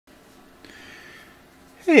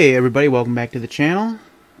Hey everybody, welcome back to the channel.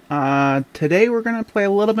 Today we're going to play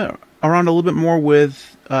around a little bit more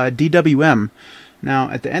with DWM. Now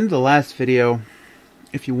at the end of the last video,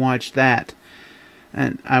 if you watched that,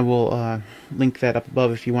 and I will link that up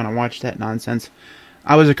above if you want to watch that nonsense,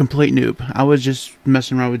 I was a complete noob. I was just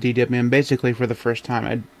messing around with DWM basically for the first time.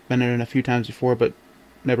 I'd been in it a few times before, but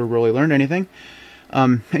never really learned anything.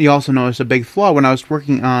 You also noticed a big flaw when I was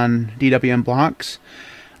working on DWM blocks.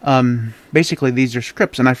 Basically these are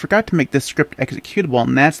scripts, and I forgot to make this script executable,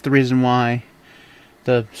 and that's the reason why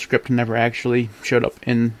the script never actually showed up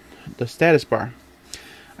in the status bar.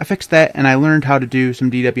 I fixed that, and I learned how to do some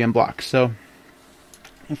DWM blocks. So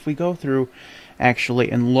if we go through actually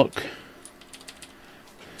and look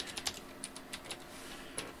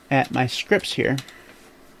at my scripts here,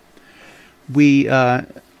 I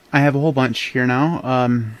have a whole bunch here now.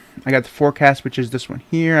 I got the forecast, which is this one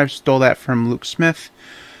here. I stole that from Luke Smith.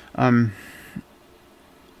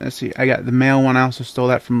 Let's see, I got the mail one. I also stole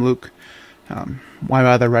that from Luke. Why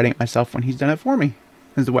bother writing it myself when he's done it for me?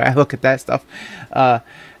 Is the way I look at that stuff.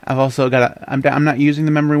 I've also got I'm not using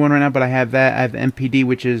the memory one right now, but I have that. I have the MPD,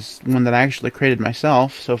 which is one that I actually created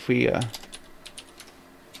myself. So if we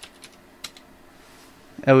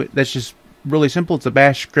that's just really simple. It's a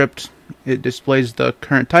bash script. It displays the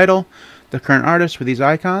current title, the current artist with these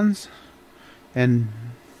icons, and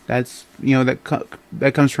that's,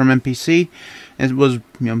 that comes from MPC, and it was,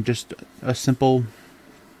 just a simple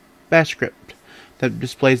bash script that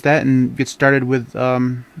displays that and gets started with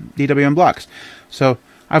DWM blocks. So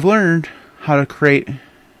I've learned how to create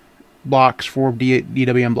blocks for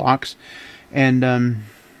DWM blocks, and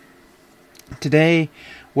today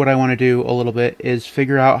what I want to do a little bit is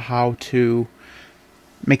figure out how to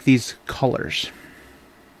make these colors.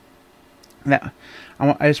 Now,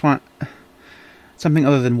 I just want something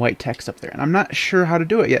other than white text up there, and I'm not sure how to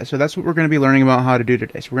do it yet, so that's what we're going to be learning about how to do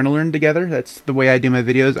today. So we're going to learn together. That's the way I do my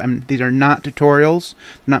videos. These are not tutorials.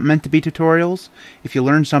 They're not meant to be tutorials. If you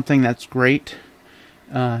learn something, that's great.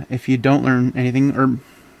 If you don't learn anything, or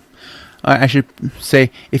I should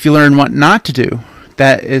say, if you learn what not to do,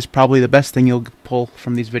 that is probably the best thing you'll pull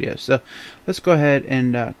from these videos. So let's go ahead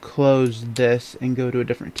and close this and go to a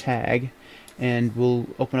different tag, and we'll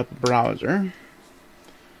open up a browser.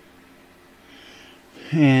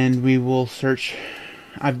 And we will search.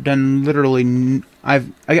 I've done literally, I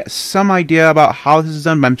got some idea about how this is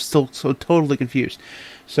done, but I'm still so totally confused.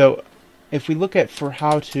 So if we look at for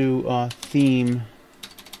how to theme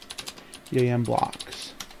DWM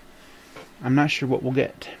blocks, I'm not sure what we'll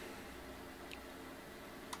get.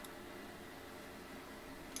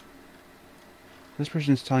 This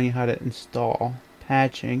person's telling you how to install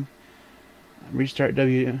patching, restart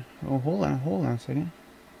Oh, hold on a second.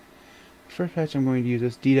 First patch I'm going to use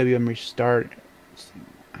is DWM restart.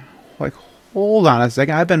 Like, hold on a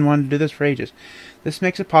second. I've been wanting to do this for ages. This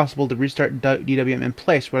makes it possible to restart DWM in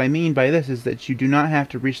place. What I mean by this is that you do not have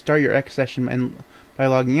to restart your X session, and by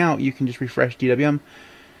logging out, you can just refresh DWM,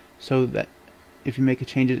 so that if you make a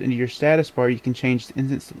change into your status bar, you can change the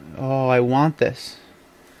instance. Oh, I want this.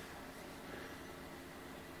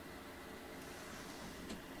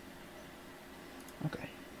 Okay.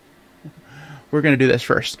 We're going to do this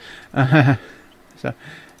first. So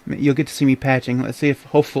you'll get to see me patching. Let's see if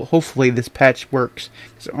hopefully this patch works,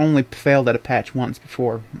 because it only failed at a patch once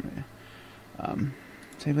before.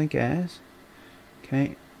 Save link as.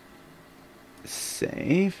 Okay.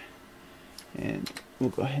 Save. And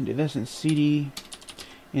we'll go ahead and do this in cd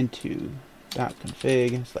into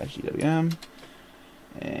 .config/DWM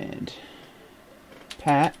and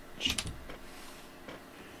patch.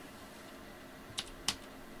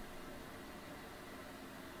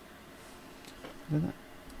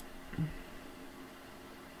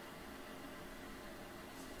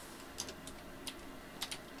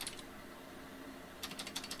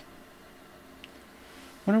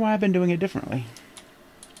 Wonder why I've been doing it differently.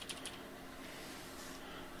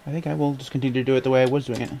 I think I will just continue to do it the way I was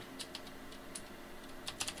doing it.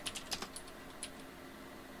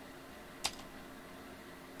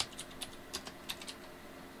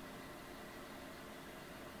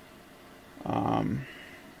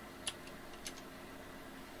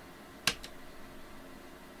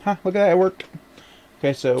 Look at that, it worked.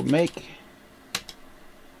 Okay, so sudo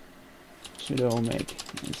make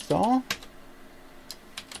install.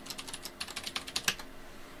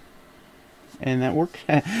 And that worked.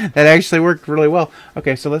 That actually worked really well.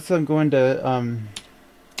 Okay, so let's go into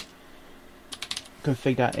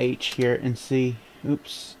config.h here and see.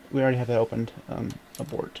 Oops, we already have that opened.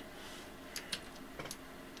 Abort.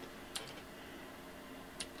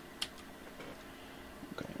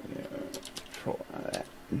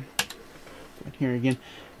 here again.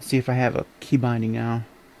 See if I have a key binding now.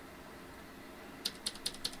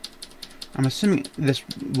 I'm assuming this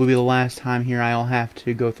will be the last time here I'll have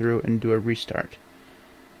to go through and do a restart.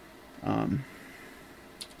 Did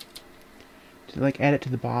I, like, add it to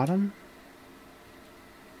the bottom?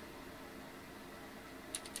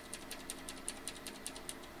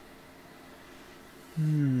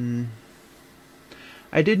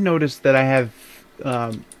 I did notice that I have,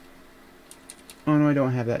 oh no, I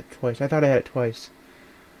don't have that twice. I thought I had it twice.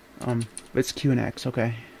 But it's Q and X,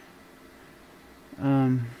 okay.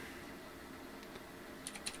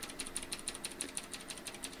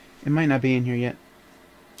 It might not be in here yet.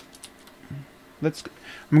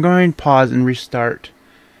 I'm going to pause and restart,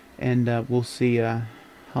 and we'll see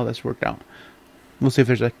how this worked out. We'll see if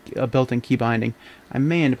there's a built-in key binding. I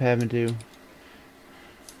may end up having to.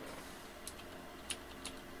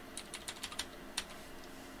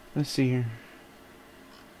 Let's see here.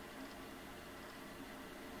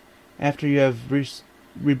 After you have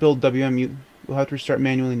rebuild WM, you will have to restart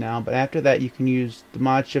manually now. But after that, you can use the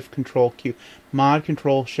mod, shift, control, Q. Mod,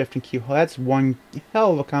 control, shift, and Q. Well, that's one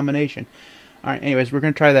hell of a combination. Alright, anyways, we're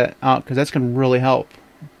going to try that out because that's going to really help.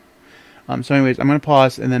 So anyways, I'm going to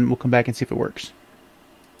pause and then we'll come back and see if it works.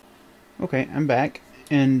 Okay, I'm back.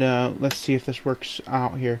 And let's see if this works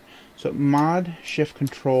out here. So mod, shift,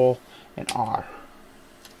 control, and R.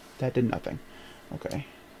 That did nothing. Okay.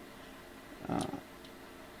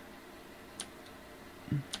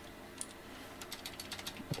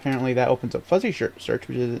 Apparently that opens up fuzzy search,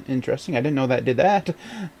 which is interesting. I didn't know that did that.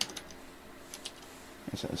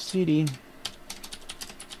 So cd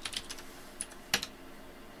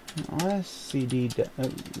cd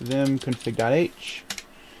them config.h.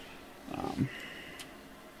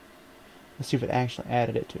 Let's see if it actually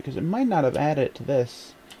added it to it, because it might not have added it to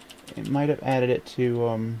this. It might have added it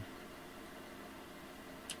to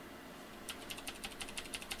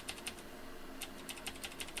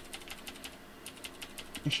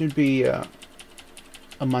it should be a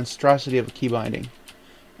monstrosity of a key binding.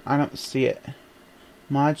 I don't see it.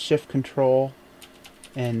 Mod, shift, control,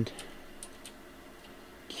 and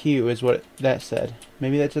Q is what that said.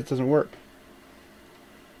 Maybe that just doesn't work.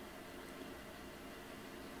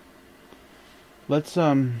 Let's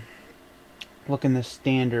look in the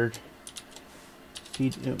standard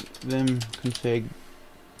them config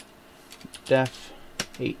def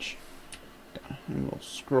h, and we'll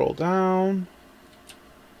scroll down.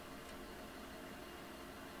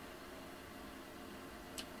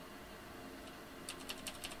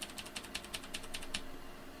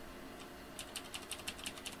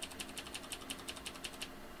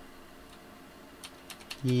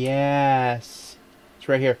 Yes, it's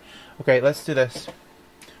right here. Okay, let's do this.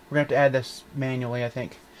 We're gonna have to add this manually, I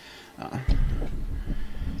think.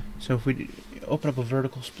 So if we open up a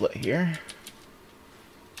vertical split here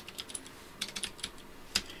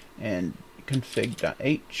and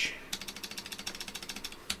config.h,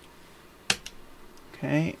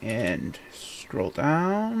 okay, and scroll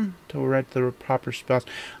down till we're at the proper spots.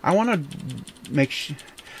 I want to make sure.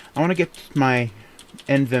 I want to get my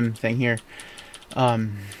nvim thing here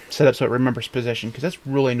set up so it remembers position, because that's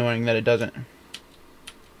really annoying that it doesn't.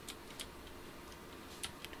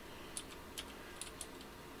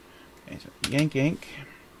 Okay, so yank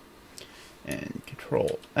and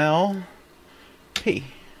control L P.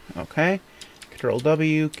 Okay, control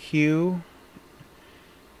W Q.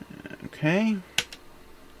 Okay,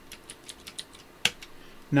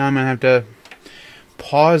 now I'm gonna have to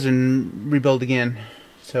pause and rebuild again.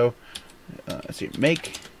 So let's see,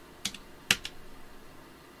 make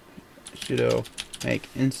sudo make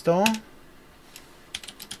install.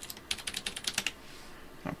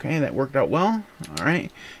 Okay, that worked out well.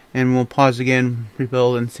 Alright, and we'll pause again,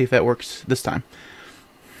 rebuild, and see if that works this time.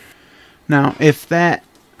 Now, if that,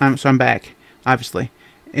 so I'm back, obviously.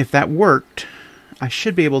 If that worked, I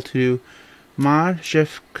should be able to mod,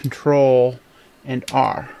 shift, control, and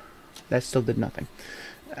R. That still did nothing.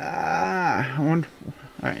 I wonder,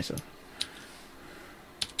 alright, so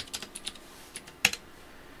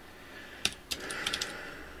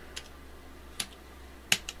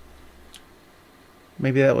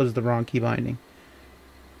maybe that was the wrong key binding.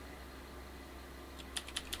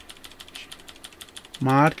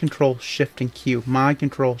 Mod, control, shift, and Q. Mod,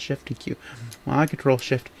 control, shift, and Q. Mod, control,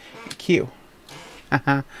 shift, and Q.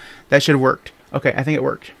 That should have worked. Okay, I think it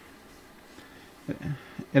worked.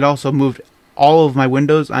 It also moved all of my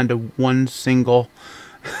windows onto one single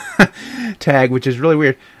tag, which is really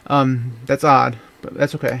weird. That's odd, but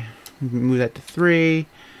that's okay. Move that to 3.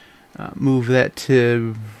 Move that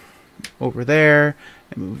to over there,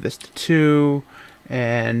 and move this to 2,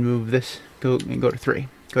 and move this, go to 3,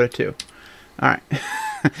 go to 2. Alright.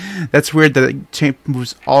 That's weird that it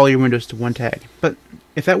moves all your windows to one tag. But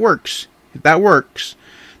if that works,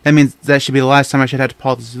 that means that should be the last time I should have to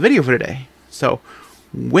pause this video for today. So,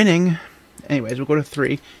 winning. Anyways, we'll go to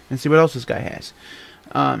 3 and see what else this guy has.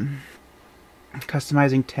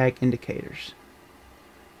 Customizing tag indicators.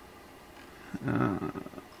 The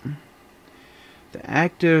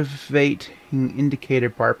activating indicator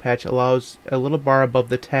bar patch allows a little bar above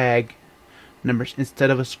the tag numbers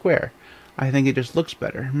instead of a square. I think it just looks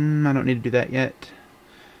better. I don't need to do that yet.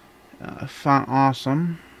 Font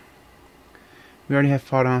Awesome. We already have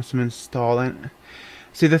Font Awesome installed.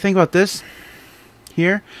 See, the thing about this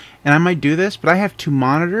here, and I might do this, but I have 2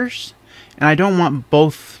 monitors, and I don't want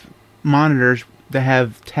both monitors that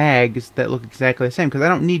have tags that look exactly the same, because I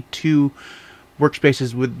don't need 2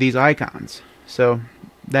 workspaces with these icons. So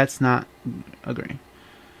that's not agreeing.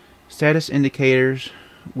 Status indicators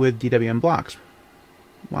with DWM blocks.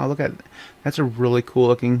 Wow, look at that. That's a really cool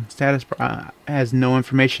looking status bar. Has no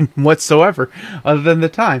information whatsoever other than the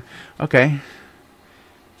time. Okay.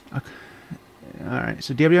 Alright,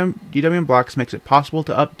 so DWM blocks makes it possible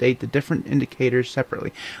to update the different indicators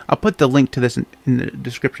separately. I'll put the link to this in the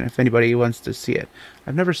description if anybody wants to see it.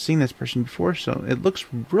 I've never seen this person before, so it looks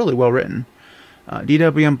really well written.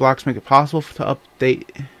 DWM blocks make it possible to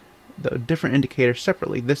update the different indicators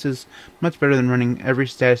separately. This is much better than running every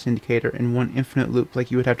status indicator in one infinite loop like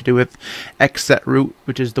you would have to do with xsetRoot,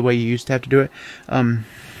 which is the way you used to have to do it.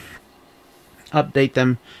 Update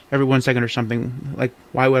them every 1 second or something. Like,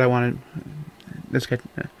 why would I want to... This guy,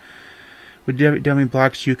 with DWM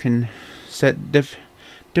blocks, you can set different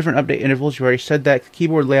update intervals. You already said that. The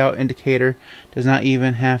keyboard layout indicator does not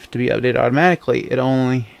even have to be updated automatically. It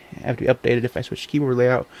only have to be updated if I switch keyboard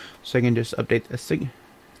layout, so I can just update a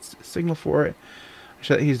signal for it.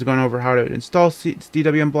 So he's going over how to install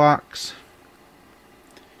DWM blocks.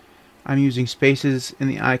 I'm using spaces in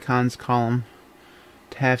the icons column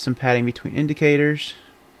to have some padding between indicators.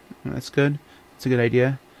 Well, that's good. That's a good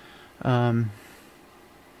idea. I'm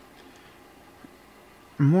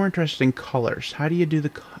more interested in colors. How are you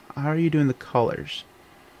doing the colors?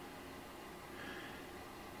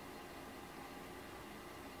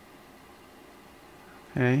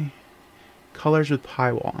 Okay. Colors with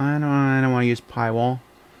pywal. I don't want to use pywal.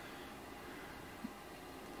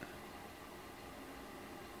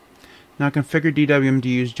 Now configure DWM to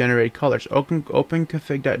use generated colors. Open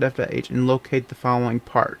config.def.h and locate the following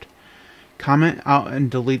part. Comment out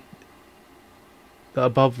and delete the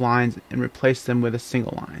above lines and replace them with a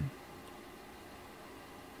single line.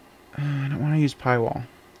 I don't want to use pywal.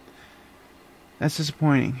 That's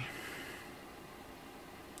disappointing.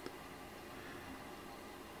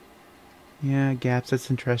 Yeah, gaps. That's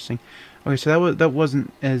interesting. Okay, so that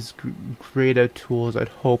wasn't as great a tool as I'd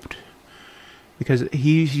hoped, because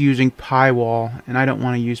he's using pywal and I don't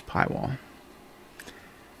want to use pywal.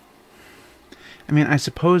 I mean, I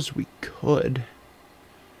suppose we could.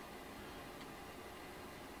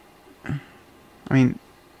 I mean,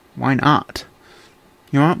 why not?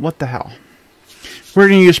 You know what the hell? We're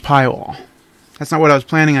going to use pywal. That's not what I was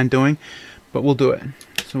planning on doing, but we'll do it.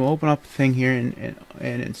 So we'll open up the thing here and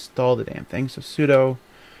install the damn thing. So sudo.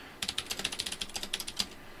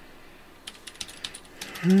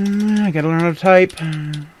 I gotta learn how to type.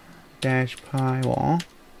 -pywal.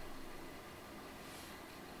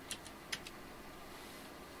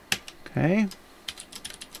 Okay.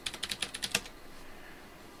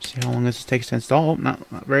 See how long this takes to install. Not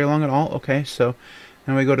very long at all. Okay, so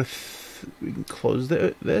now we go to we can close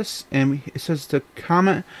this, and it says to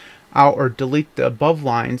comment out or delete the above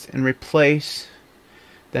lines and replace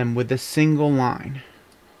them with a single line.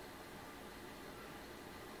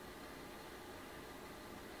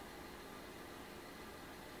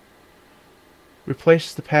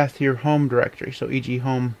 Replace the path to your home directory, so e.g.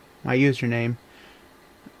 home, my username.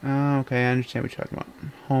 Okay, I understand what you're talking about.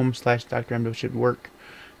 Home/Dr. should work.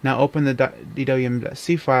 Now open the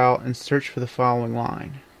DWM.c file and search for the following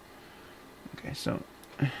line. Okay, so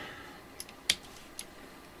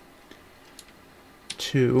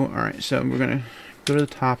 2. Alright, so we're gonna go to the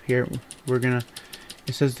top here.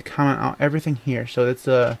 It says to comment out everything here. So it's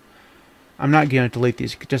I'm not gonna delete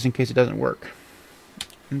these just in case it doesn't work.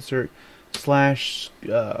 Insert /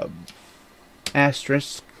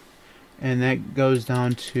 asterisk, and that goes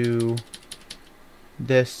down to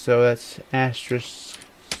this, so that's asterisk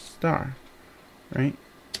star, right?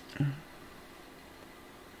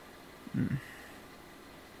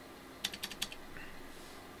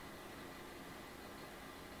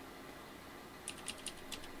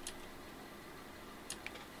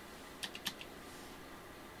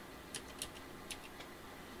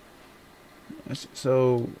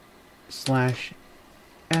 So slash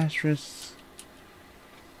asterisk.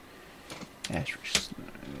 Asterisk.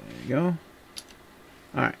 There you go.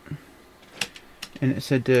 Alright. And it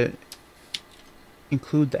said to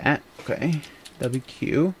include that. Okay.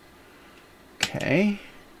 WQ. Okay.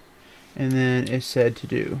 And then it said to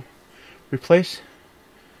do replace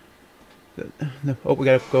oh, we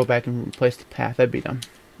gotta go back and replace the path. That'd be dumb.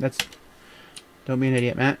 Don't be an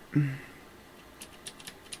idiot, Matt.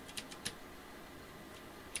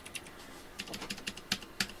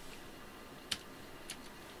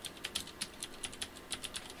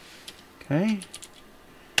 Okay.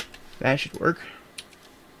 That should work.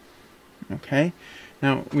 Okay.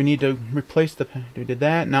 Now we need to replace the path. We did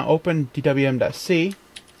that. Now open DWM.C.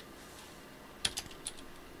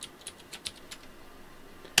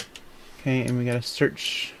 Okay, and we gotta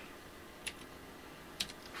search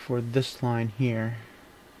for this line here.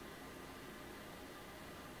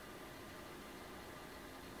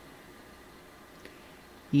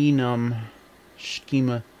 Enum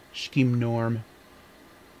scheme norm.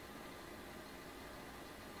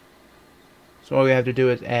 So all we have to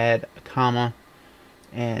do is add a comma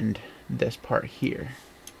and this part here.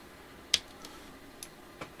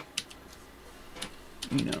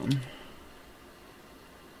 Enum.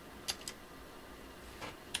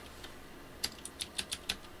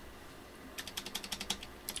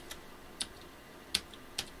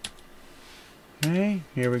 Okay,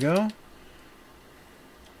 here we go.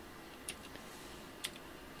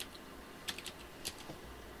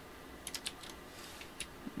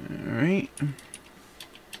 Alright.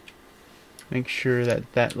 Make sure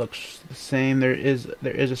that that looks the same. There is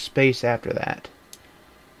a space after that.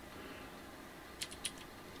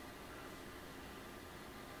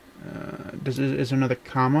 Is there another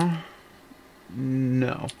comma?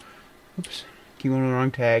 No. Oops. Keep going to the wrong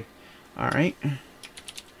tag. Alright.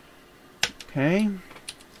 Okay,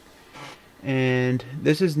 and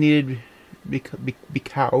this is needed because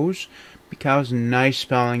nice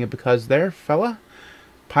spelling, and because there, fella.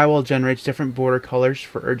 Pywal generates different border colors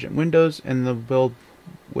for urgent windows, and the build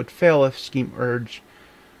would fail if scheme urge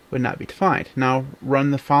would not be defined. Now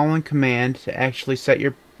run the following command to actually set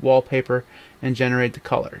your wallpaper and generate the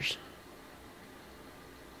colors.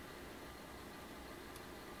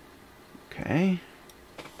 Okay.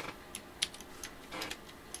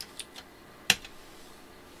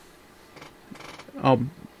 Oh,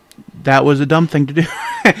 that was a dumb thing to do.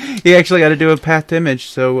 You actually got to do a path to image.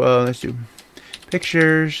 So let's do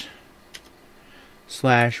pictures /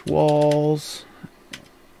 walls.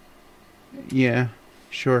 Yeah,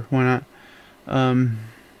 sure, why not?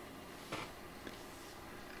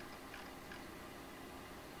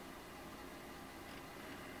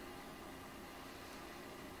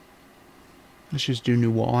 Let's just do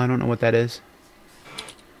new wall. I don't know what that is.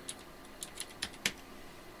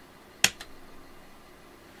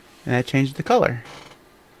 And that changed the color.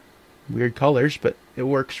 Weird colors, but it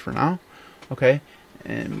works for now. Okay,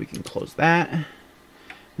 and we can close that. And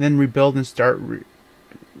then rebuild and start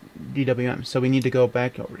DWM. So we need to go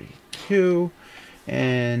back over to 2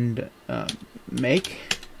 and make.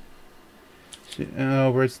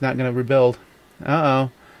 Oh, where it's not going to rebuild.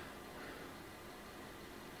 Uh-oh.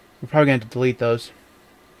 We're probably going to have to delete those.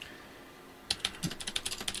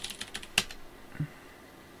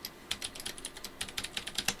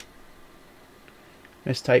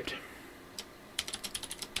 Mistyped.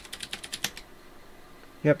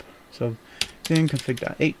 Yep. So then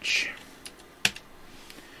config.h.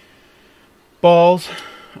 Balls.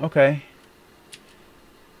 Okay.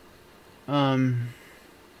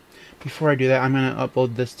 Before I do that, I'm gonna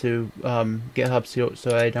upload this to GitHub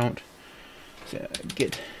so I don't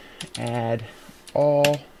git add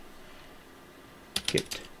all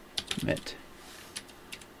git commit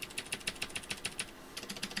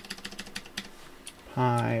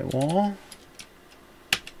pywal.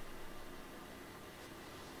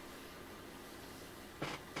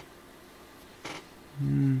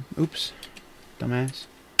 Oops, dumbass.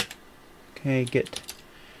 Okay, git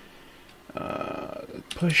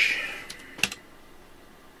push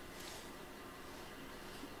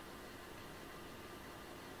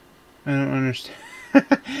I don't understand.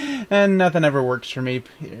 And nothing ever works for me,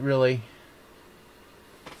 really.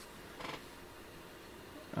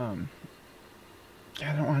 I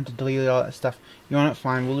don't want to delete all that stuff. You want it?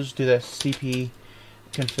 Fine. We'll just do this. cp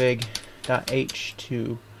config.h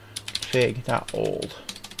to config.old.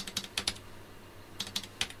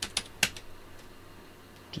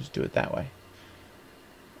 Just do it that way.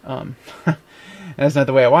 That's not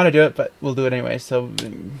the way I want to do it, but we'll do it anyway. So,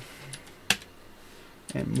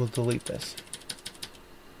 and we'll delete this.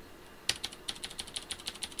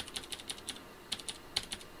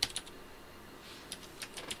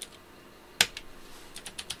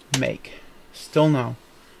 make. Still no.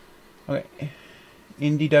 Okay.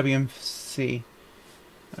 In DWMC.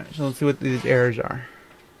 Alright, so let's see what these errors are.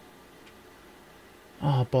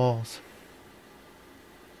 Oh, balls.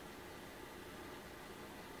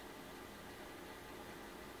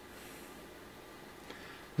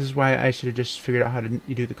 This is why I should have just figured out how to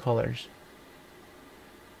do the colors.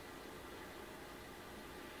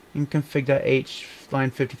 In config.h,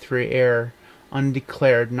 line 53, error.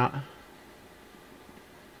 Undeclared, not...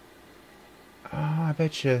 Oh, I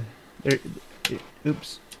bet you... There...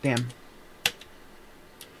 Oops. Damn.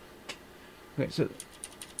 Okay, so...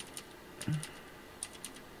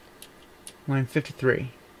 Line 53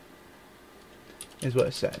 is what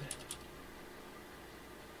it said.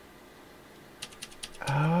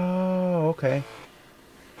 Oh, okay.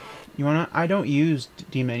 You wanna... I don't use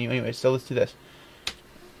D menu anyway, so let's do this.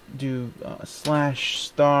 Do slash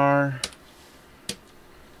star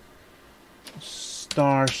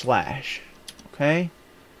slash. Okay?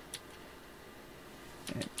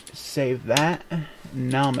 And save that.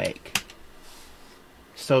 Now make.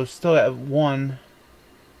 So still at 1.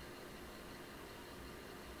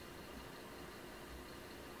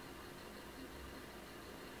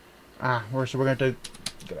 So we're going to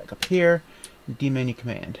go back up here. D menu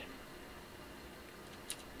command.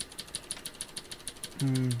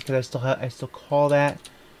 Because I still call that,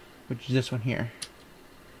 which is this one here.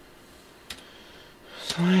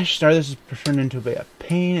 Slash star. This is turned into a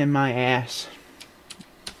pain in my ass.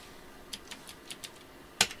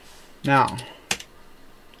 Now,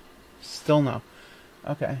 still no.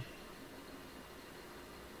 Okay.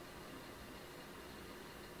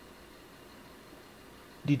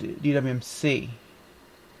 DWMC.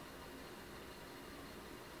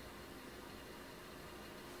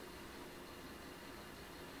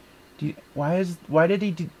 Why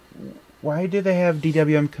do they have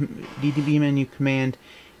DW menu command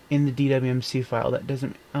in the DWMC file? That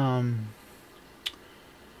doesn't God,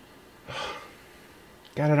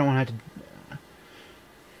 I don't want to have to.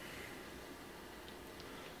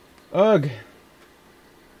 Ugh.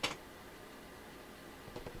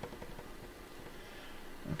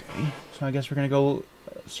 Okay, so I guess we're gonna go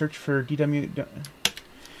search for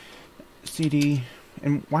CD.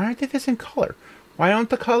 And why aren't they the same color? Why don't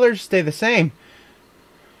the colors stay the same?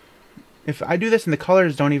 If I do this and the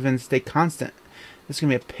colors don't even stay constant, this is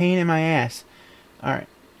gonna be a pain in my ass. All right.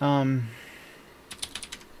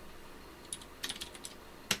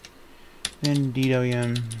 Then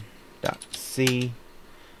DWM.C.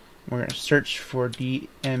 We're gonna search for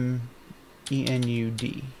DMENUD.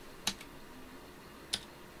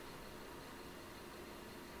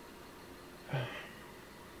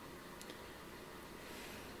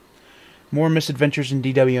 More misadventures in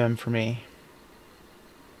DWM for me.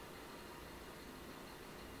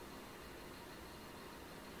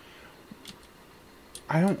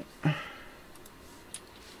 I don't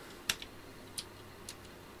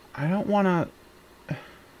want to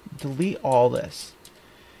delete all this.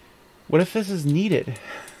 What if this is needed?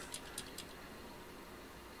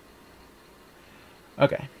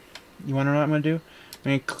 Okay. You want to know what I'm going to do? I'm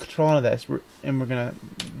going to control all of this, and we're going to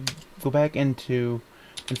go back into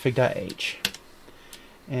config.h.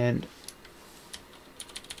 And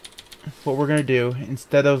what we're going to do,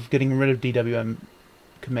 instead of getting rid of DWM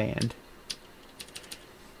command,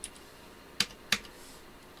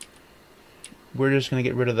 we're just going to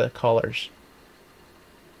get rid of the colors.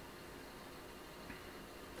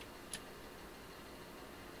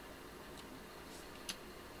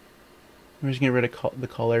 We're just going to get rid of the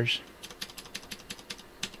colors.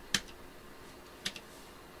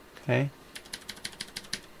 Okay.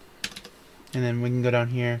 And then we can go down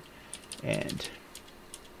here and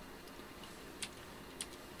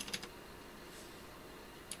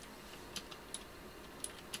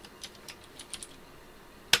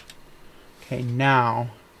okay, now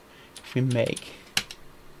if we make,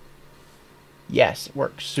 yes, it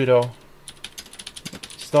works. Sudo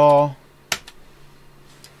install.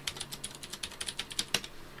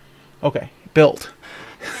 Okay, built.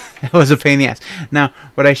 That was a pain in the ass. Now,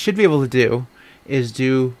 what I should be able to do is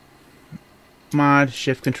do mod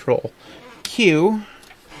shift control Q,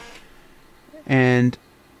 and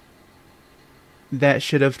that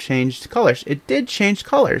should have changed colors. It did change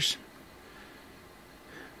colors.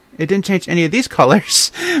 It didn't change any of these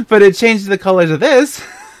colors, but it changed the colors of this.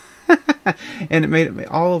 And it made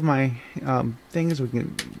all of my things. We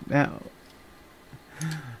can now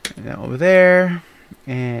over there,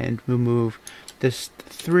 and we'll move this to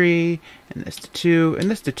 3, and this to 2, and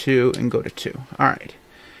this to 2, and go to 2. All right.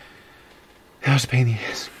 That was a pain in the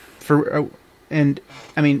ass. And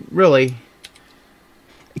I mean, really,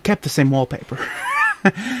 it kept the same wallpaper.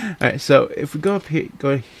 Alright, so if we go up here,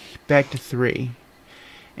 go back to 3,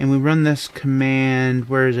 and we run this command,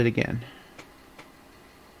 where is it again?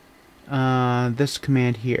 This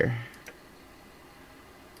command here.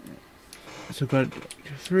 So go to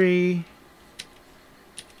 3.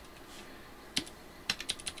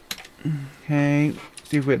 Okay,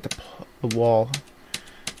 see if we have the wall.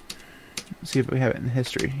 Let's see if we have it in the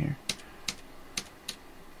history here.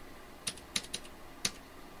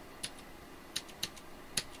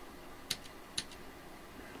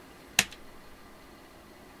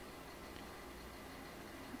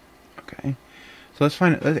 Okay, so let's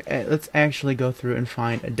find it. Let's actually go through and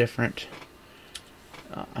find a different.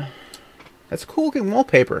 That's a cool looking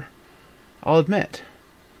wallpaper. I'll admit,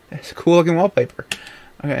 that's a cool looking wallpaper.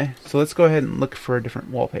 Okay, so let's go ahead and look for a different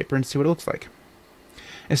wallpaper and see what it looks like.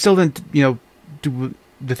 It still didn't, do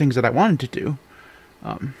the things that I wanted to do,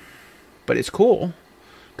 but it's cool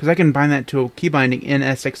because I can bind that to a key binding in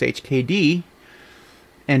SXHKD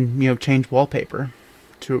and change wallpaper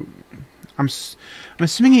to. I'm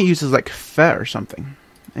assuming it uses like FET or something.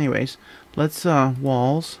 Anyways, let's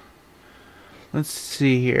walls. Let's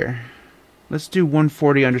see here. Let's do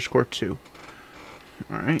 140_2.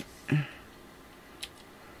 All right.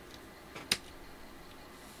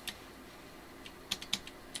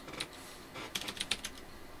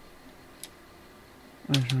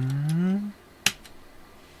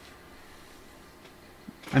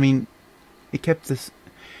 I mean, it kept this.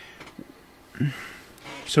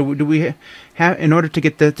 So do we have, in order to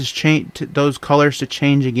get this change, those colors to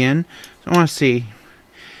change again? So I want to see.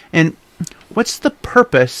 And what's the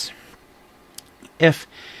purpose if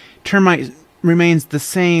termite remains the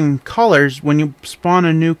same colors when you spawn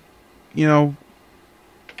a new,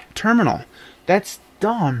 terminal? That's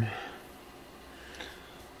dumb.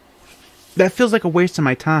 That feels like a waste of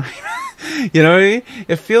my time. You know what I mean?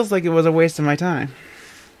 It feels like it was a waste of my time.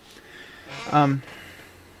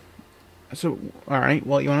 So, alright,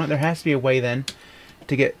 well, there has to be a way then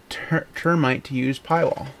to get termite to use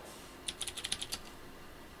pywal.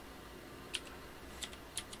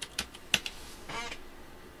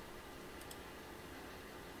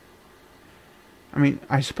 I mean,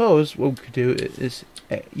 I suppose what we could do is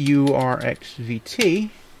URXVT.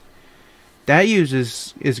 That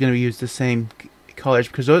is going to use the same colors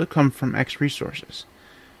because those come from X resources.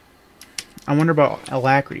 I wonder about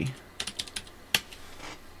alacrity.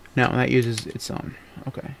 No, that uses its own.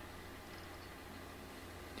 Okay.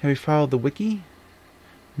 Have we followed the wiki?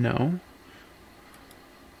 No.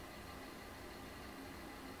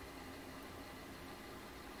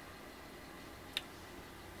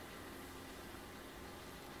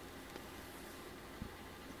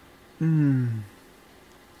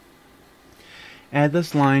 Add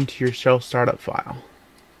this line to your shell startup file.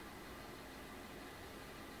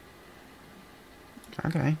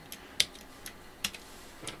 Okay.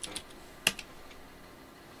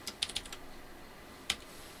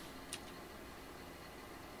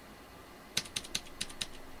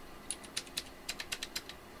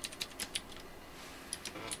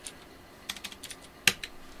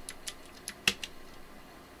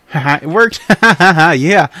 It worked.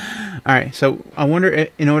 Yeah. All right. So I wonder,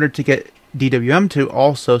 in order to get DWM to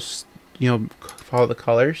also, follow the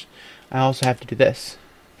colors, I also have to do this.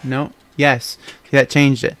 No. Yes. See, that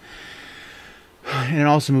changed it, and it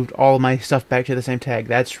also moved all of my stuff back to the same tag.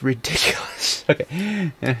 That's ridiculous.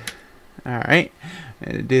 Okay. Yeah. All right.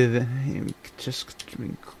 Just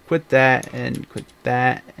quit that and quit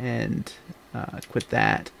that and quit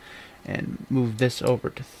that. And move this over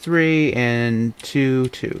to 3 and 2,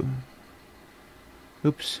 2.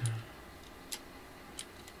 Oops.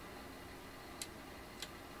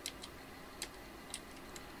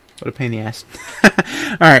 What a pain in the ass.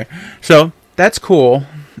 Alright, so that's cool.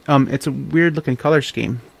 It's a weird looking color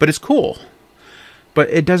scheme, but it's cool. But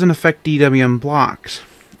it doesn't affect DWM blocks.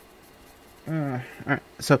 Alright,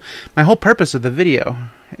 so my whole purpose of the video,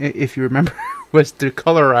 if you remember, was to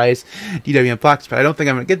colorize DWM blocks, but I don't think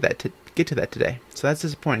I'm going to get to that today. So that's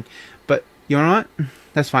disappointing. But you know what?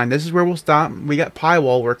 That's fine. This is where we'll stop. We got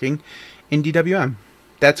pywal working in DWM.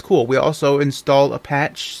 That's cool. We also installed a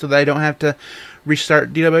patch so that I don't have to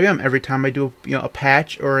restart DWM every time I do a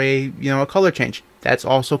patch or a color change. That's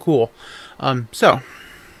also cool. So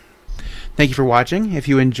thank you for watching. If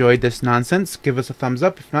you enjoyed this nonsense, give us a thumbs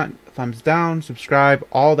up. If not, a thumbs down, subscribe,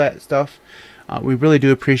 all that stuff. We really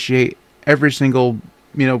do appreciate every single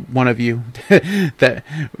one of you that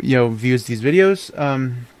views these videos.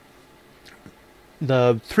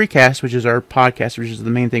 The 3cast, which is our podcast, which is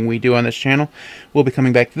the main thing we do on this channel, will be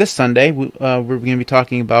coming back this Sunday. We're going to be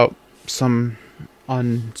talking about some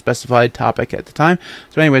unspecified topic at the time.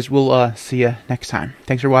 So anyways, we'll see you next time.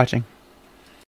 Thanks for watching.